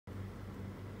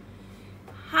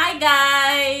Hi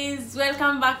guys,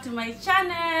 welcome back to my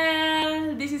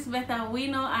channel. This is Beth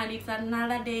Awino and it's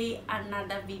another day,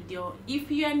 another video. If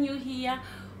you are new here,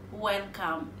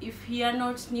 welcome. If you are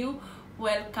not new,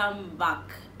 welcome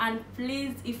back. And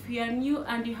please, if you are new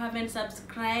and you haven't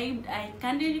subscribed, I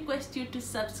kindly request you to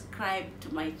subscribe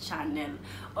to my channel.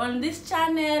 On this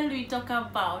channel, we talk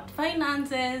about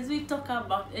finances, we talk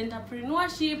about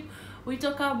entrepreneurship, we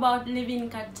talk about living in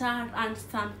Qatar, and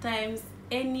sometimes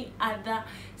any other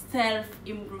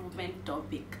self-improvement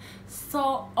topic.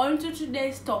 So on to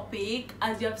today's topic,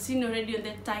 as you have seen already on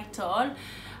the title,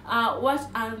 what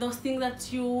are those things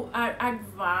that you are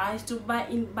advised to buy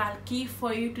in bulky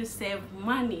for you to save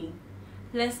money?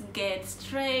 Let's get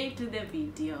straight to the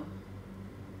video.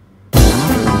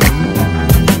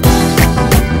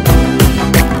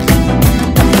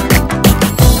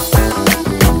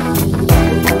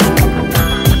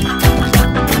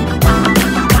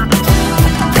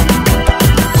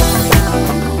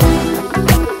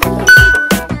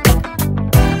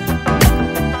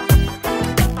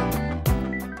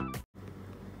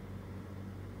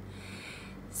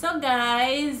 So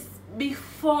guys,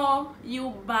 before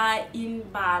you buy in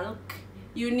bulk,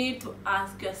 you need to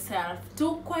ask yourself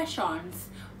two questions.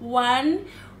 One,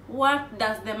 what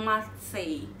does the math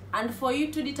say? And for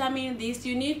you to determine this,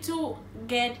 you need to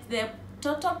get the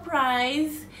total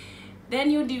price,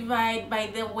 then you divide by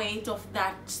the weight of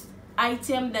that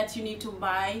item that you need to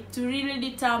buy to really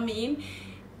determine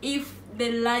if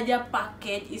the larger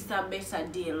package is a better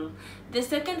deal. The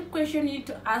second question you need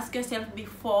to ask yourself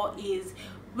before is,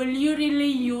 will you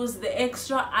really use the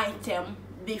extra item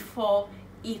before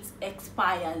it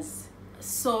expires?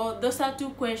 So those are two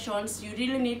questions you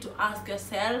really need to ask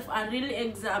yourself and really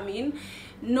examine,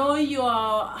 know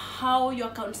how your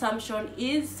consumption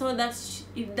is so that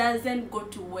it doesn't go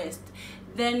to waste.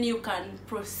 Then you can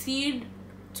proceed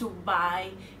to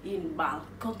buy in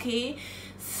bulk. Okay,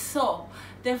 so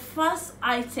the first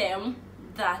item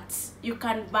that you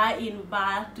can buy in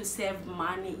bulk to save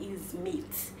money is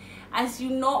meat. As you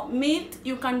know, meat,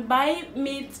 you can buy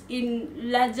meat in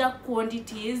larger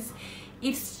quantities.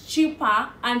 It's cheaper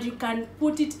and you can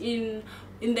put it in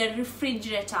the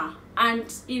refrigerator,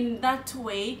 and in that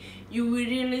way you will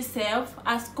really save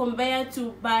as compared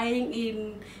to buying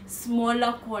in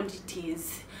smaller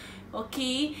quantities.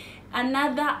 Okay,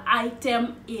 another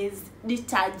item is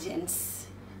detergents.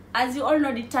 As you all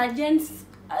know, detergents,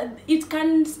 it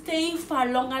can stay for a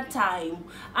longer time,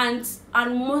 and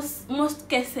most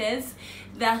cases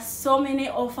there are so many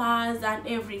offers and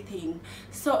everything.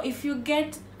 So if you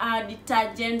get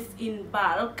detergents in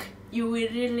bulk, you will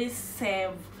really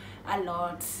save a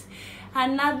lot.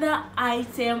 Another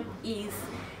item is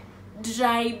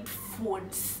dried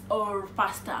foods or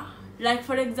pasta, like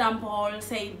for example,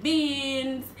 say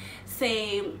beans,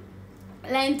 say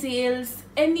lentils,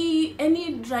 any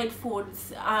dried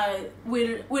foods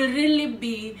will really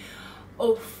be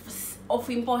of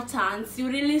importance. You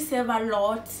really save a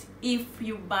lot if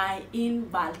you buy in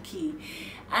bulky.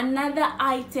 Another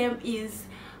item is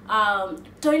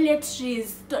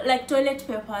toiletries, like toilet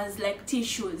papers, like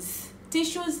tissues.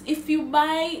 If you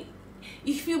buy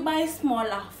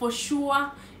smaller, for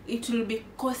sure it will be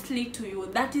costly to you.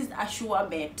 That is a sure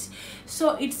bet.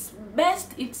 So it's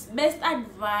best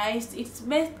advised,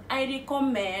 I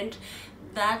recommend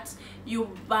that you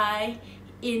buy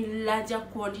in larger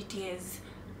quantities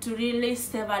to really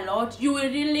save a lot. You will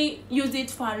really use it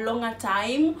for a longer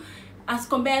time as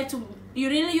compared to you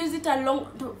really use it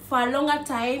for a longer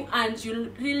time, and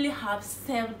you really have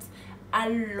saved a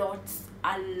lot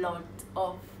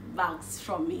of bags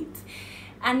from it.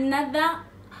 Another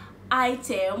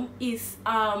item is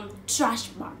trash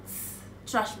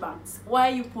bags, where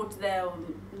you put the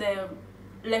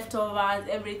leftovers,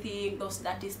 everything, those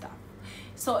dirty stuff.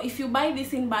 So if you buy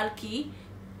this in bulky,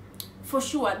 for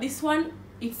sure this one,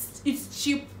 it's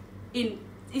cheap,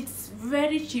 it's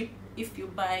very cheap if you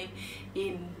buy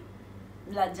in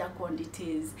larger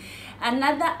quantities.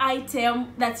 Another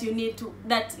item that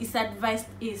is advised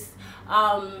is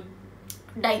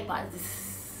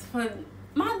diapers for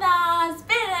mothers,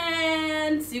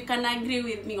 parents. You can agree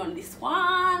with me on this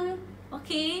one.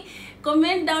 Okay,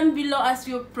 comment down below as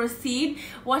you proceed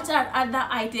what are other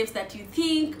items that you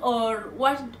think, or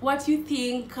what you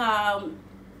think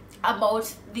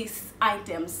about these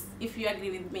items, if you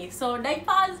agree with me. So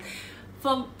diapers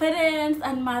for parents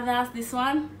and mothers, this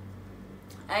one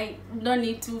I don't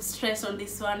need to stress on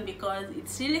this one because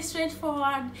it's really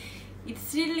straightforward.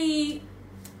 It's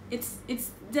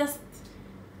just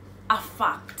a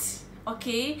fact.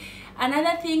 Okay,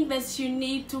 another thing that you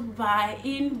need to buy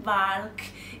in bulk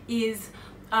is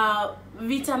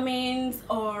vitamins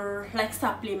or like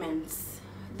supplements,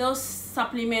 those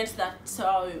supplements that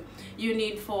you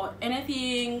need for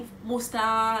anything,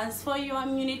 boosters, for your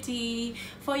immunity,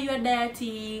 for your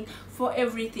dieting, for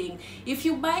everything. If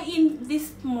you buy in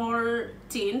these small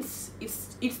tins,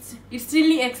 it's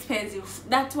really expensive,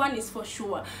 that one is for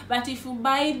sure. But if you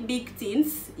buy big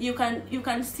tins, you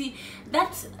can see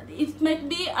that it might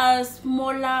be a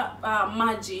smaller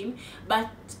margin, but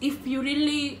if you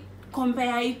really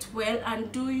compare it well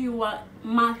and do your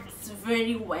maths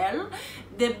very well,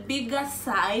 the bigger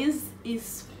size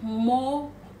is more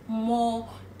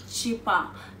cheaper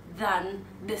than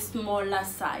the smaller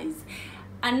size.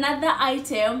 Another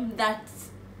item that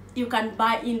you can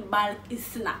buy in bulk is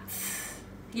snacks.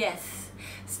 Yes,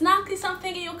 snack is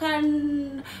something you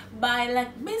can buy,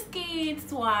 like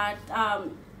biscuits,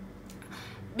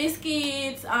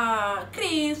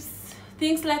 crisps,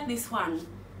 things like this one.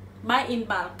 Buy in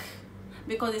bulk,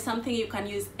 because it's something you can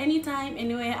use anytime,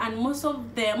 anywhere, and most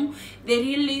of them, they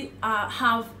really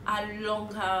have a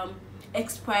long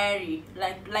expiry,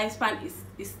 like lifespan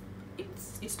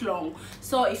it's long.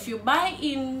 So if you buy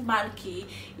in bulky,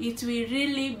 it will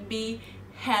really be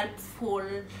helpful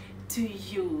to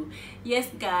you. Yes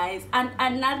guys, and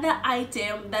another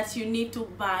item that you need to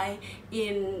buy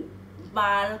in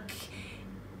bulk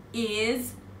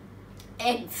is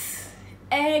eggs.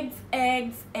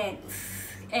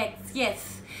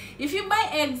 Yes, if you buy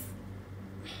eggs,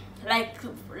 like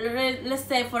let's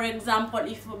say for example,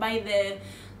 if you buy the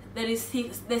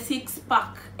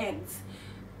 6-pack eggs,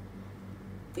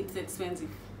 it's expensive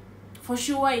for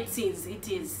sure. It is.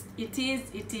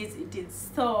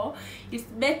 So it's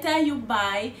better you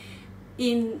buy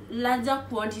in larger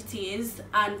quantities,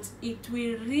 and it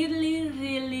will really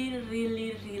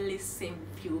save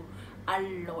you a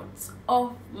lot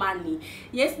of money.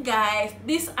 Yes guys,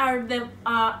 these are the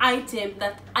items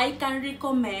that I can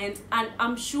recommend, and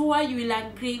I'm sure you will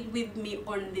agree with me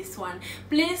on this one.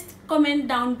 Please comment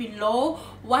down below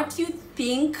what you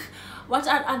think, what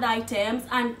are other items,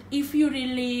 and if you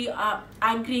really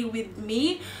agree with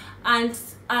me, and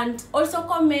also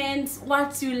comment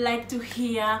what you like to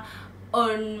hear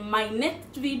on my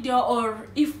next video, or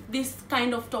if this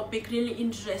kind of topic really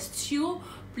interests you,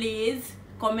 please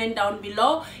comment down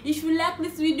below. If you like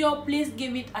this video, please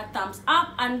give it a thumbs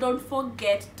up, and don't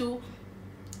forget to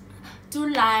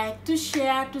like, to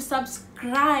share, to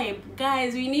subscribe.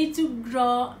 Guys, we need to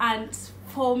grow, and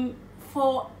for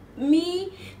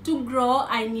me to grow,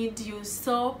 I need you.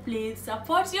 So please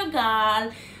support your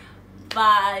girl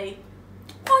by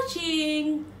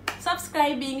watching,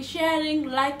 subscribing, sharing,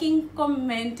 liking,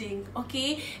 commenting.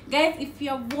 Okay guys, if you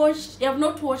have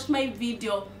not watched my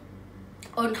video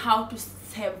on how to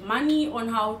save money, on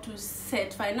how to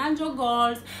set financial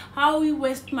goals, how we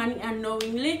waste money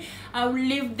unknowingly, I will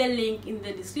leave the link in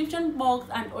the description box,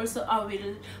 and also I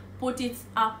will put it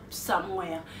up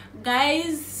somewhere.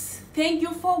 Guys, thank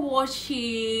you for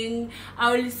watching.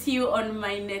 I will see you on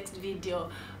my next video.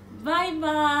 Bye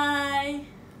bye.